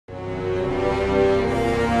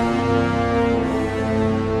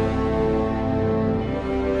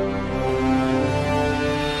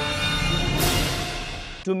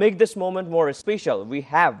make this moment more special, we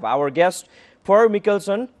have our guest,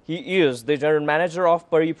 Mikkelsen. He is the general manager of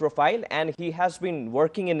Pari Profile, and he has been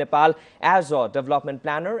working in Nepal as a development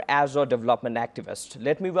planner, as a development activist.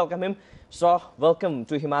 Let me welcome him. So, welcome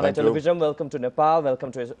to Himalaya Television, welcome to Nepal,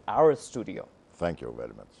 welcome to our studio. Thank you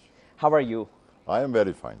very much. How are you? I am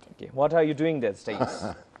very fine. Okay. What are you doing these days?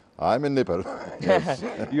 I'm in Nepal. Yes.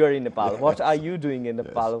 You are in Nepal. What are you doing in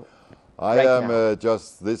Nepal? Yes. I am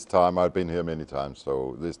just this time, I've been here many times,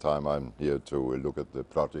 so this time I'm here to look at the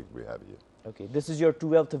project we have here. Okay, this is your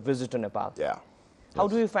 12th visit to Nepal. Yeah. How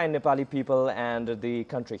do you find Nepali people and the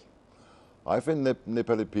country? I find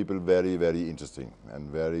Nepali people very, very interesting and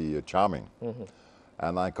very charming.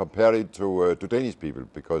 And I compare it to Danish people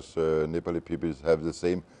because Nepali people have the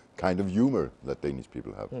same kind of humor that Danish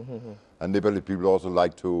people have. And Nepali people also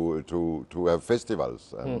like to have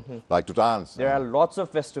festivals and like to dance. There are lots of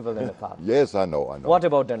festivals in Nepal. Yes, I know. What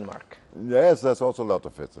about Denmark? Yes, there's also a lot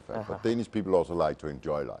of festivals. But Danish people also like to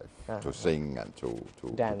enjoy life, to sing and to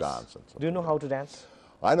dance. And so. Do you know how to dance?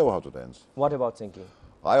 I know how to dance. What about singing?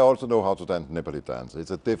 I also know how to dance Nepali dance.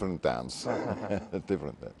 It's a different dance. A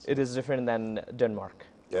different dance. It is different than Denmark.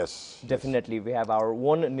 Yes. Definitely, we have our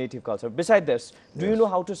own native culture. Besides this, do you know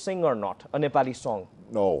how to sing or not a Nepali song?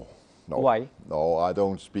 No. Why? No, I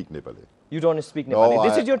don't speak Nepali. You don't speak Nepali. No,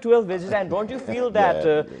 this is your 12th visit, and don't you feel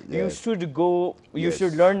that you should go, you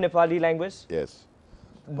should learn Nepali language? Yes.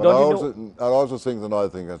 But Don't I also think another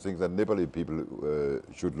thing. I think that Nepali people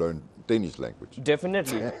should learn Danish language.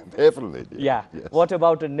 Definitely. Definitely. Yeah. Yes. What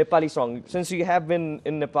about a Nepali song? Since you have been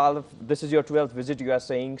in Nepal, this is your 12th visit, you are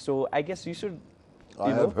saying, so I guess you should. I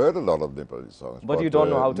have heard a lot of Nepali songs. But you don't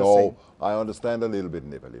know how to sing? No, I understand a little bit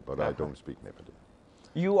Nepali, but I don't speak Nepali.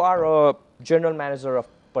 You are a general manager of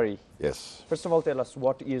Pari. Yes. First of all, tell us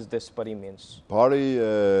what is this Pari means? Pari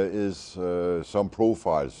is some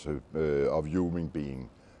profiles of human being,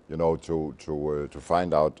 you know, to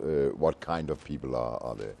find out what kind of people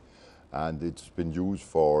are there. And it's been used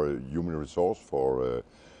for human resource, for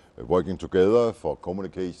working together, for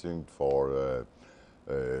communication, for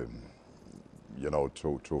you know,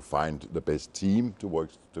 to find the best team to work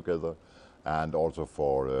together, and also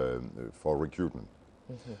for recruitment.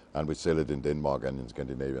 And we sell it in Denmark and in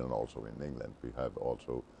Scandinavia and also in England. We have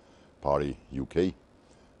also Pari UK.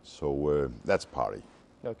 So that's Pari.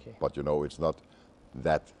 Okay. But you know, it's not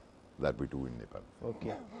that we do in Nepal.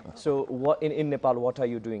 Okay. So what in Nepal, what are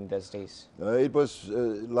you doing these days? It was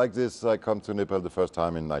like this. I come to Nepal the first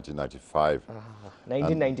time in 1995.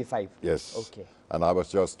 1995? Yes. Okay. And I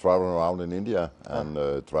was just traveling around in India and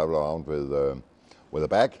travel around with a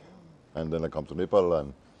bag. And then I come to Nepal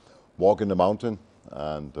and walk in the mountain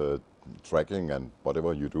and trekking and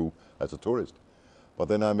whatever you do as a tourist. But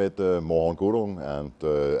then I met Mohan Gurung and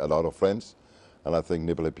a lot of friends. And I think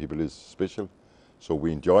Nepali people is special. So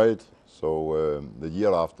we enjoy it. So the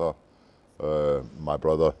year after, my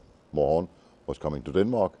brother Mohan was coming to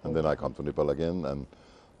Denmark, and then I come to Nepal again, and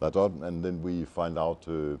that's all. And then we find out,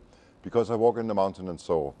 because I walk in the mountain and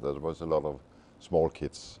saw there was a lot of small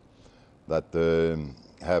kids that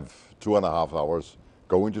have 2.5 hours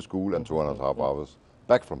going to school and 2.5 hours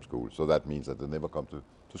back from school. So that means that they never come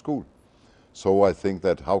to school. So I think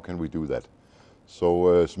that how can we do that?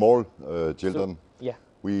 So small children.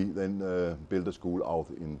 We then build a school out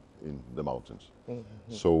in the mountains.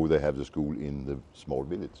 So they have the school in the small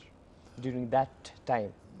village. During that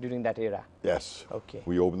time, during that era? Yes. Okay.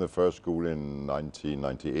 We opened the first school in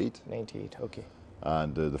 1998. 98, okay.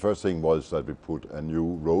 And the first thing was that we put a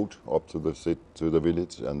new road up to the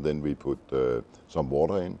village, and then we put some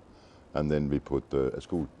water in, and then we put a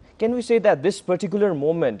school. Can we say that this particular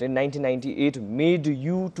moment in 1998 made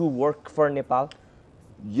you to work for Nepal?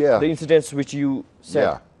 Yeah. The incidents which you said.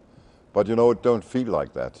 Yeah, but you know, it don't feel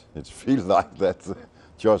like that. It feels like that.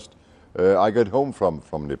 Just I get home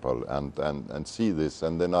from Nepal and see this,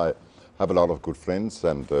 and then I have a lot of good friends,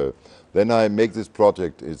 and then I make this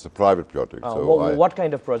project. It's a private project. So what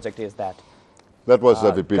kind of project is that? That was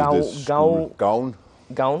we built this school.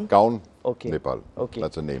 Gaon. Okay. Nepal. Okay.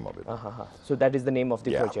 That's the name of it. So that is the name of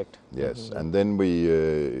the project. Yes, and then we,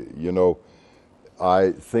 you know,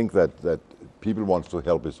 I think that people want to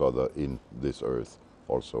help each other in this earth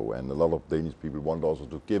also, and a lot of Danish people want also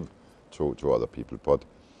to give to other people, but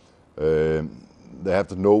they have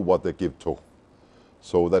to know what they give to.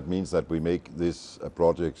 So that means that we make this a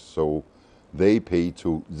project so they pay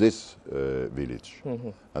to this village,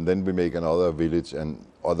 and then we make another village and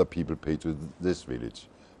other people pay to this village.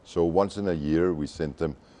 So once in a year we send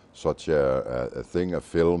them such a thing, a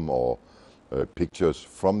film or pictures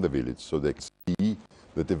from the village, so they can see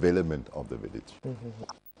the development of the village.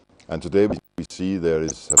 And today we see there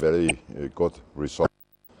is a very good result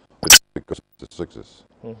because it's a success.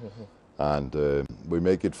 And we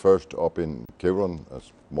make it first up in Kevron, a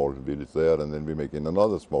small village there, and then we make in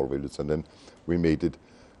another small village, and then we made it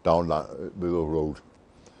down the road.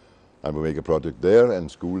 And we make a project there and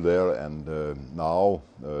school there, and now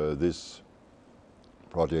this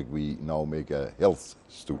project we now make a health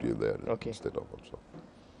studio there instead of also.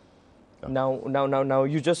 Yeah. Now,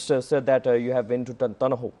 you just said that you have been to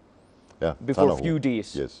Tanaho. Yeah, before a Tanaho. few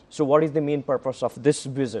days. Yes. So what is the main purpose of this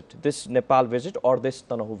visit, this Nepal visit or this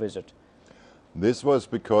Tanaho visit? This was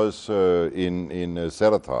because in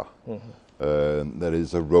Serata there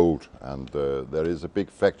is a road and there is a big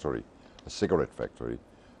factory, a cigarette factory,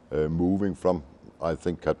 moving from, I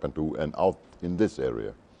think, Kathmandu and out in this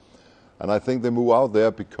area. And I think they move out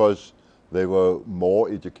there because they were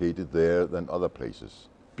more educated there than other places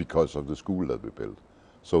because of the school that we built.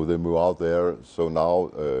 So they move out there. So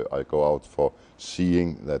now I go out for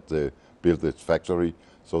seeing that they built this factory.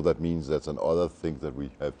 So that means that's another thing that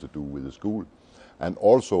we have to do with the school. And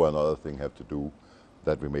also another thing have to do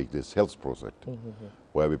that we make this health project,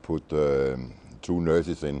 where we put 2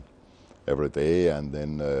 nurses in every day, and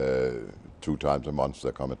then 2 times a month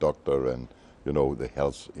there come a doctor, and you know the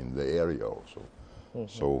health in the area also.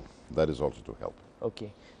 So that is also to help.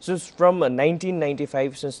 Okay. So from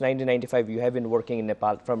 1995, since 1995 you have been working in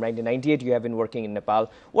Nepal. From 1998 you have been working in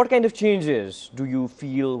Nepal. What kind of changes do you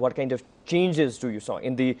feel, what kind of changes do you saw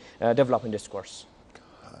in the development discourse?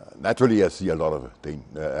 Naturally, I see a lot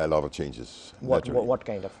of changes. What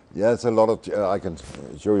kind of? Yes, a lot of. I can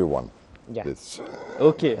show you one. Yeah. This.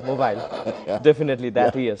 Okay, mobile. Yeah. Definitely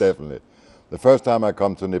that yeah, is. Definitely. The first time I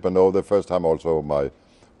come to Nipano, the first time also my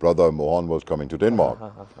brother Mohan was coming to Denmark.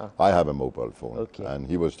 I have a mobile phone, and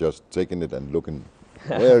he was just taking it and looking,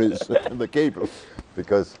 where is the cable?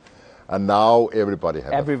 Because, and now everybody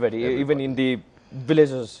has. Everybody, even in the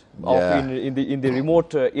villages, in the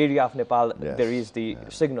remote area of Nepal, there is the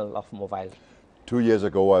signal of mobile. 2 years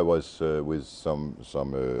ago, I was with some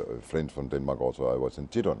friends from Denmark also. I was in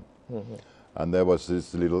Tidon. And there was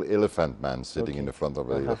this little elephant man sitting in the front of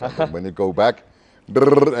the elephant. And when you go back,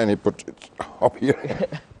 and he put it up here.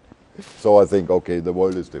 So I think, okay, the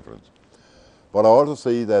world is different. But I also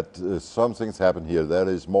see that some things happen here. There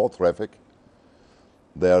is more traffic.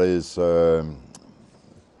 There is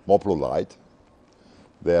more polite.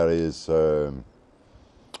 There is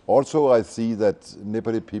also I see that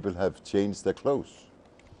Nepali people have changed their clothes.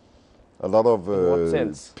 A lot of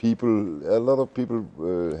people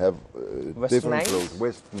have different clothes,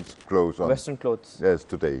 Western clothes on. Western clothes. Yes,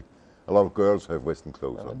 today. A lot of girls have Western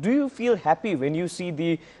clothes on. Do you feel happy when you see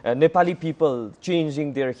the Nepali people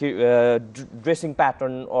changing their dressing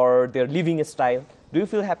pattern or their living style? Do you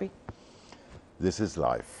feel happy? This is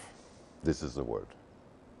life. This is the world.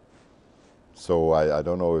 So I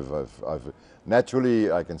don't know if I've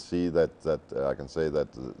naturally I can see that I can say that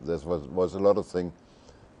there was a lot of things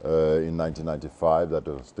in 1995 that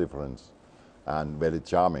was different and very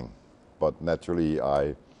charming, but naturally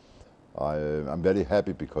I'm very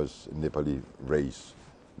happy because Nepali race,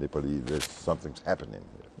 there's something's happening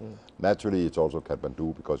here. Naturally it's also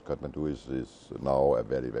Kathmandu, because Kathmandu is now a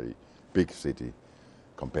very, very big city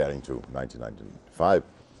comparing to 1995,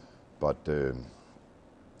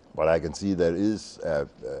 but I can see there is a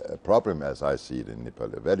problem, as I see it in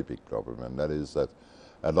Nepal, a very big problem, and that is that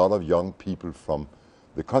a lot of young people from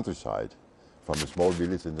the countryside, from a small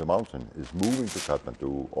village in the mountain, is moving to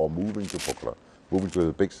Kathmandu or moving to Pokhara, moving to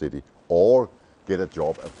the big city, or get a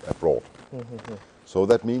job abroad. So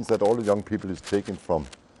that means that all the young people is taken from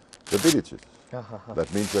the villages.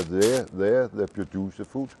 That means that they produce the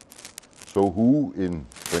food. So who in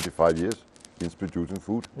 25 years is producing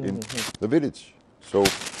food in the village? So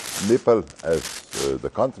Nepal, as the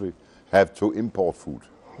country, have to import food.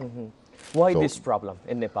 Why this problem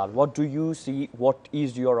in Nepal? What do you see? What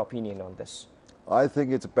is your opinion on this? I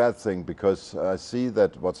think it's a bad thing because I see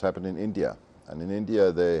that what's happened in India. And in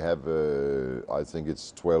India they have, I think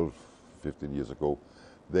it's 12, 15 years ago,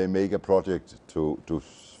 they make a project to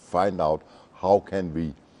find out how can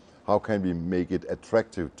we make it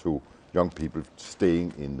attractive to young people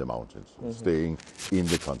staying in the mountains, staying in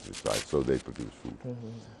the countryside, so they produce food.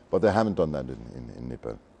 But they haven't done that in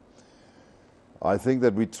Nepal. I think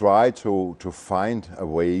that we try to find a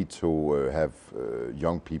way to have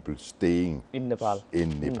young people staying in Nepal,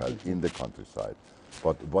 in the countryside.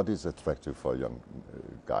 But what is attractive for a young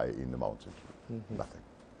guy in the mountains? Nothing.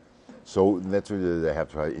 So naturally they have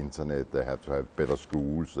to have internet, they have to have better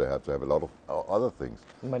schools, they have to have a lot of other things.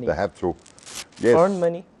 Money. They have to earn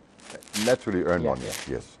money. Naturally earn money,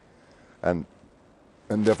 yes. And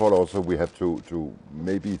therefore also we have to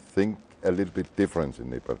maybe think a little bit different in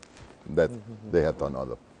Nepal that they have done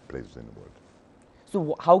other places in the world.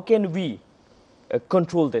 So how can we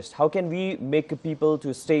control this? How can we make people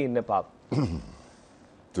to stay in Nepal?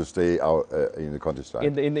 To stay out in the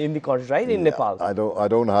countryside. In the countryside, in Nepal. I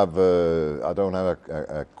don't have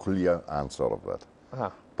a clear answer of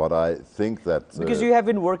that. But I think that Because you have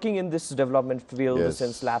been working in this development field yes,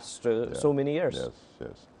 since last so many years. Yes,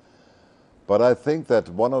 yes. But I think that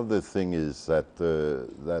one of the things is that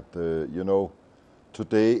you know,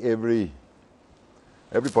 today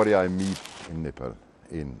everybody I meet in Nepal,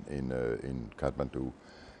 in Kathmandu,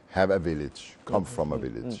 have a village, come from a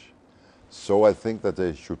village. So I think that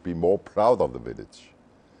they should be more proud of the village.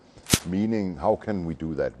 Meaning, how can we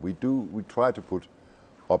do that? We try to put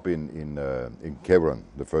up in Kevron,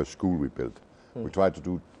 the first school we built. We tried to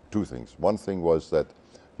do two things. One thing was that,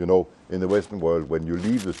 you know, in the Western world, when you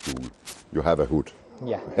leave the school, you have a hood.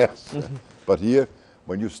 Yeah. Yes. But here,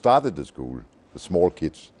 when you started the school, the small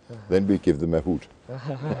kids, then we give them a hood.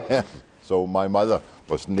 So my mother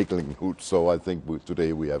was nickeling hood, so I think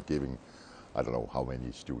today we have given, I don't know how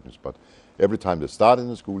many students, but every time they start in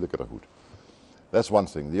the school, they get a hood. That's one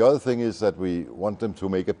thing. The other thing is that we want them to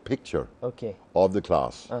make a picture of the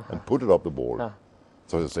class and put it up the wall.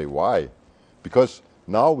 So they say, why? Because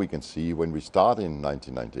now we can see when we start in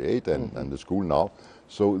 1998 and the school now,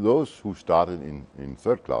 so those who started in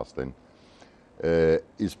third class then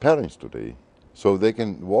is parents today. So they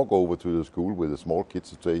can walk over to the school with the small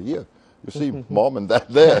kids and say, here, you see mom and dad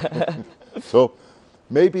there. So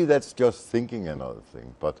maybe that's just thinking another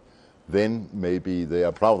thing, but then maybe they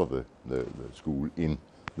are proud of the school in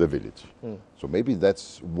the village. So maybe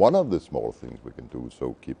that's one of the small things we can do,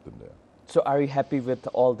 so keep them there. So are you happy with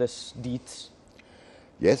all these deeds?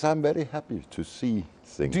 Yes, I'm very happy to see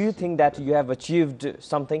things. Do you think that you have achieved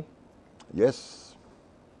something? Yes,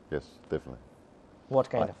 yes, definitely. What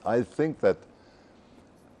kind of?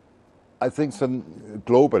 I think some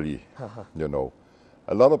globally, you know,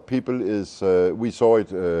 a lot of people is, we saw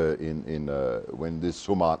it when this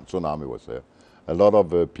tsunami was there. A lot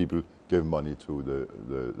of people gave money to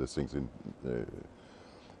the things in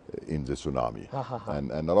the tsunami.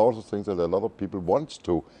 And I also think that a lot of people want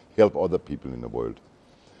to help other people in the world.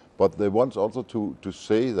 But they want also to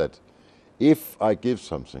say that if I give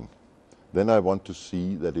something, then I want to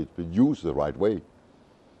see that it will use the right way.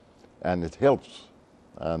 And it helps.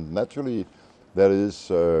 And naturally, there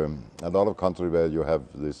is a lot of countries where you have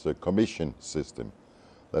this commission system.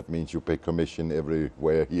 That means you pay commission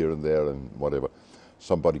everywhere, here and there, and whatever.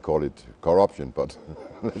 Somebody call it corruption, but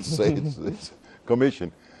let's say it's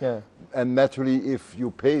commission. Yeah. And naturally, if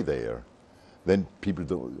you pay there, then people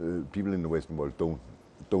in the Western world don't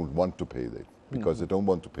want to pay that, because they don't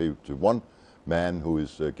want to pay to one man who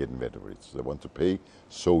is getting better rich. They want to pay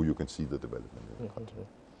so you can see the development in the country.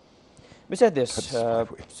 Besides this,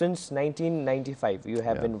 since 1995, you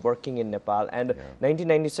have been working in Nepal, and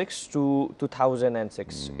 1996 to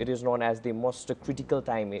 2006, it is known as the most critical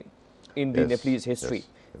time in the Nepalese history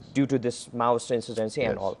due to this Maoist insurgency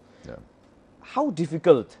and all. Yeah. How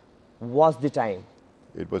difficult was the time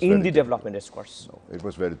in the development discourse? No, it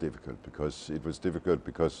was very difficult because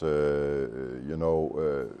you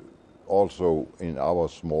know, also in our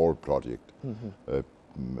small project,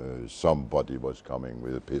 somebody was coming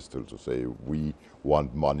with a pistol to say, we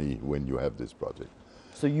want money when you have this project.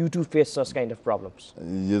 So you too face such kind of problems?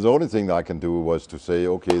 The only thing I can do was to say,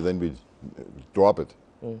 okay, then we drop it.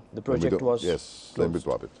 The project was Yes, closed. then we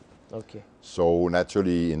drop it. Okay. So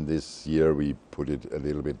naturally in this year we put it a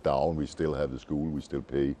little bit down. We still have the school, we still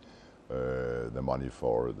pay the money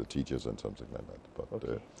for the teachers and something like that. But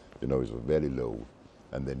you know, it's very low,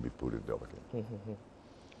 and then we put it up again.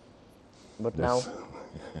 But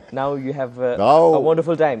now you have a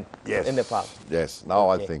wonderful time in Nepal. Yes, now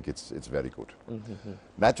I think it's very good.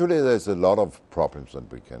 Naturally, there's a lot of problems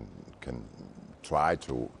that we can try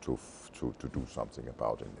to do something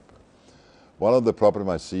about in Nepal. One of the problems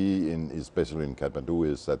I see, especially in Kathmandu,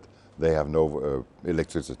 is that they have no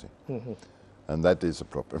electricity, and that is a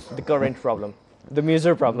problem. The current problem, the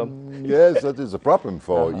major problem. Yes, that is a problem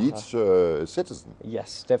for each citizen.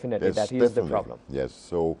 Yes, definitely, that is the problem. Yes,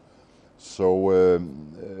 so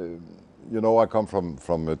you know, I come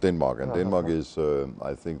from Denmark, and Denmark is,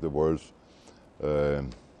 I think, the world's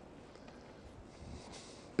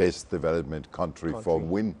best development country for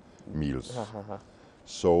windmills.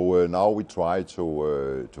 So now we try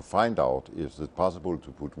to find out if it's possible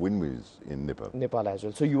to put windmills in Nepal. Nepal as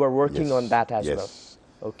well. So you are working on that as well. Yes.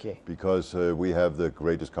 Okay. Because we have the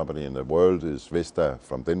greatest company in the world, is Vesta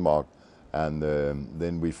from Denmark, and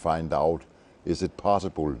then we find out, is it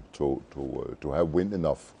possible to have wind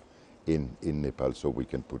enough in Nepal so we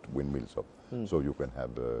can put windmills up. so you can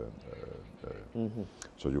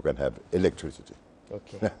have electricity.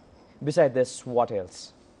 Okay. Beside this, what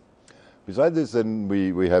else? Besides this, then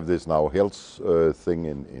we have this now health thing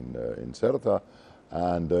in Certa,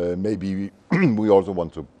 and maybe we also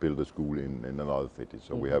want to build a school in another city.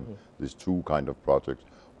 So we have these two kind of projects.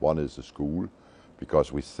 One is a school,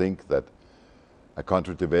 because we think that a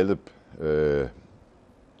country develop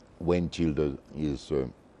when children is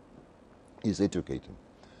educating.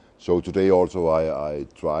 So today also I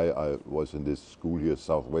was in this school here,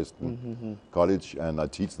 Southwestern College, and I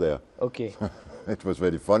teach there. Okay. It was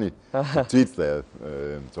very funny to teach there.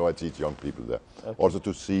 So I teach young people there. Okay. Also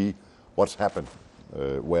to see what's happened,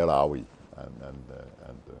 where are we,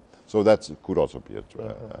 and so that could also be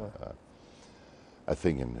a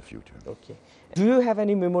thing in the future. Okay. Do you have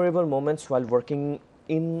any memorable moments while working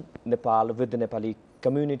in Nepal with the Nepali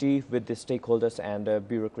community, with the stakeholders and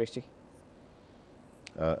bureaucracy?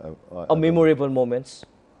 Memorable moments?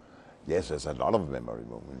 Yes, there's a lot of memory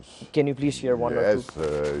moments. Can you please share one or two?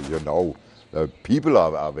 Yes, you know, people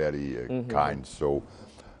are very kind. So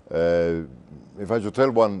if I should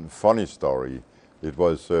tell one funny story, it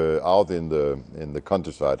was out in the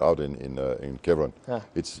countryside, out in Kevron.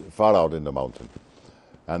 It's far out in the mountain.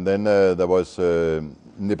 And then there was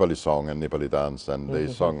Nepali song and Nepali dance, and they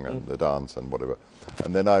sung and the dance and whatever.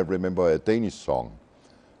 And then I remember a Danish song.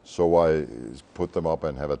 So I put them up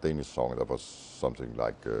and have a Danish song that was something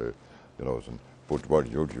like, you know, some put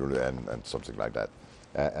what you and something like that,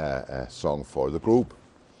 a song for the group,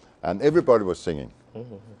 and everybody was singing,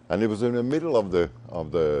 and it was in the middle of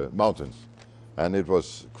the mountains, and it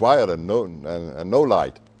was quiet and no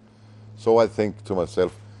light. So I think to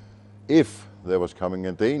myself, if there was coming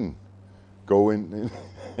a Dane going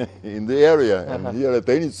in the area and hear a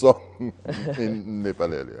Danish song in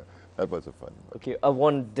Nepal area. That was a fun one. Okay,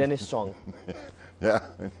 one Danish song. Yeah,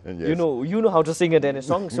 yes. You know how to sing a Danish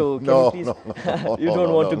song, so can No, you please? no, You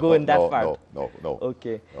don't want to go in that part. No.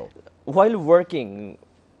 Okay. No. While working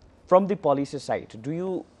from the policy side, do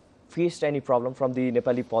you face any problem from the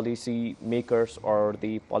Nepali policy makers or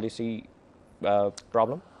the policy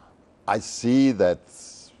problem? I see that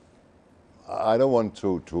I don't want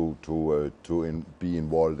to be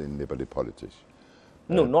involved in Nepali politics.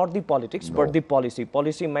 No, not the politics, no. but the policy.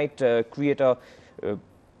 Policy might create a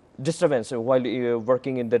disturbance while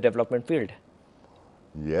working in the development field.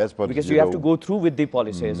 Yes, but because you have to go through with the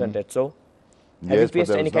policy, isn't it? So, have you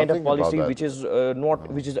faced any kind of policy which is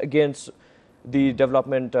which is against the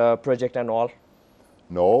development project and all?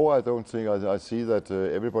 No, I don't think. I see that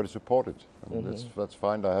everybody supported. That's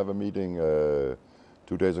fine. I have a meeting 2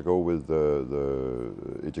 days ago with the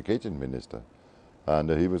education minister, and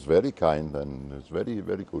he was very kind and it's very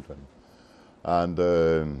good. And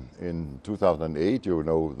in 2008, you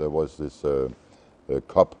know, there was this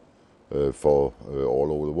COP for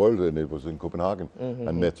all over the world, and it was in Copenhagen.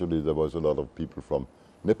 And naturally, there was a lot of people from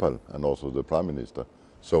Nepal and also the Prime Minister.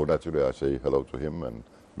 So naturally, I say hello to him, and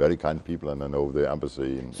very kind people, and I know the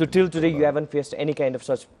embassy. So till today, you haven't faced any kind of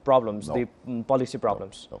such problems, no. The policy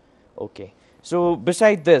problems? No. Okay. So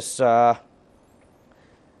beside this, how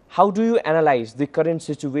do you analyze the current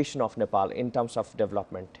situation of Nepal in terms of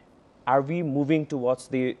development? Are we moving towards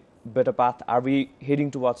the better path? Are we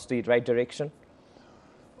heading towards the right direction?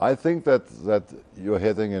 I think that you're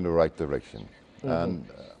heading in the right direction. And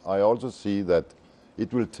I also see that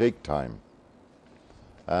it will take time.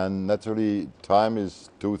 And naturally, time is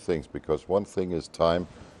two things, because one thing is time,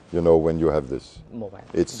 you know, when you have this. Mobile.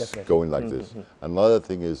 It's definitely. going like this. Another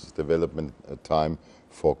thing is development time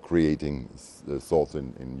for creating thoughts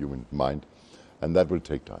in human mind, and that will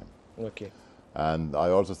take time. Okay. And I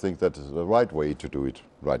also think that is the right way to do it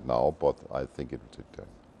right now, but I think it will take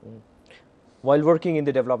time. While working in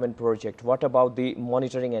the development project, what about the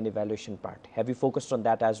monitoring and evaluation part? Have you focused on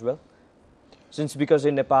that as well? Since because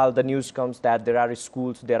in Nepal, the news comes that there are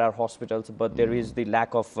schools, there are hospitals, but there is the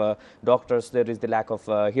lack of doctors, there is the lack of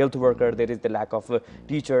health worker, there is the lack of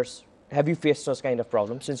teachers. Have you faced such kind of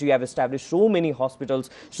problems since you have established so many hospitals,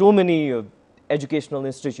 so many educational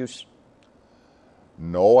institutes?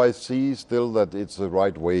 No, I see still that it's the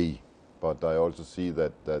right way, but I also see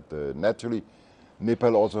that naturally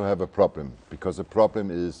Nepal also have a problem, because the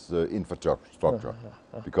problem is infrastructure.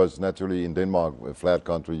 Because naturally in Denmark, a flat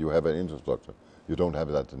country, you have an infrastructure. You don't have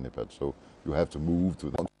that in Nepal, so you have to move to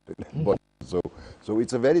the but so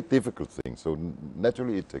it's a very difficult thing. So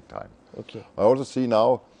naturally it takes time. Okay. I also see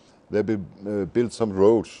now they built some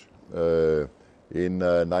roads in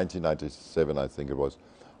 1997, I think it was.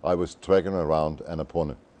 I was trekking around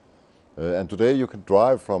Annapurna. And today you can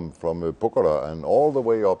drive from Pokhara and all the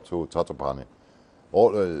way up to Tatopani.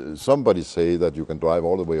 somebody say that you can drive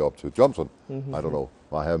all the way up to Johnson. I don't know.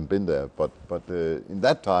 I haven't been there, but in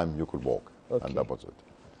that time you could walk, and that was it.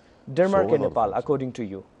 Denmark So a and lot of Nepal, things. according to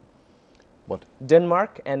you. What?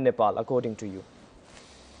 Denmark and Nepal, according to you.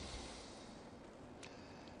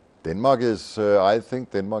 Denmark is, I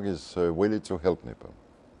think Denmark is willing to help Nepal.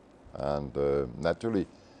 And naturally,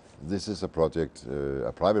 this is a project,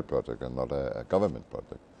 a private project and not a government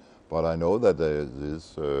project. But I know that there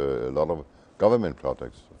is a lot of government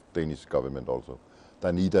projects, Danish government also.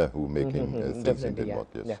 Danida who making things in Definitely, Denmark,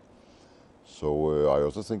 yeah. yes. Yeah. So I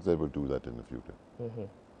also think they will do that in the future.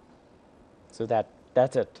 So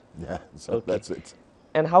that's it. Yeah, so Okay. that's it.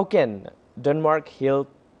 And how can Denmark help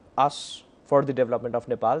us for the development of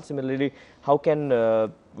Nepal? Similarly, how can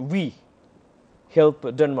we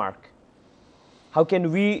help Denmark? How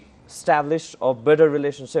can we establish a better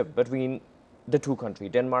relationship between the two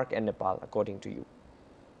countries, Denmark and Nepal, according to you?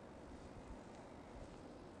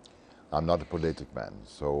 I'm not a politic man,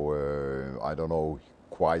 so I don't know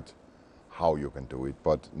quite how you can do it,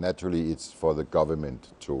 but naturally it's for the government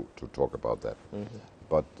to talk about that.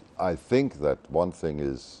 But I think that one thing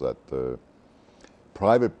is that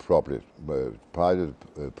private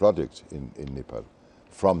projects in Nepal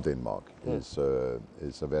from Denmark is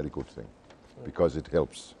a very good thing, because it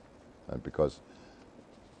helps, and because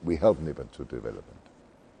we help Nepal to development,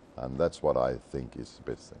 and that's what I think is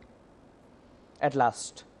the best thing. At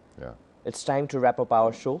last, Yeah. it's time to wrap up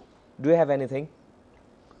our show. Do you have anything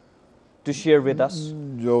to share with us?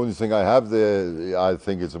 The only thing I have there, I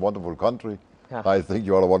think it's a wonderful country. Yeah. I think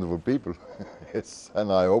you are a wonderful people. Yes,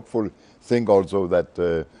 and I hopefully think also that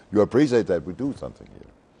you appreciate that we do something here.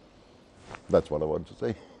 That's what I want to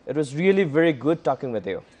say. It was really very good talking with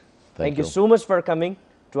you. Thank you you. so much for coming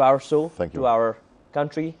to our show, Thank you. to our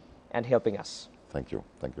country, and helping us. Thank you.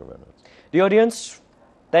 Thank you very much. The audience,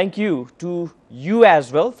 thank you to you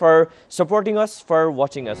as well for supporting us, for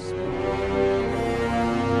watching us.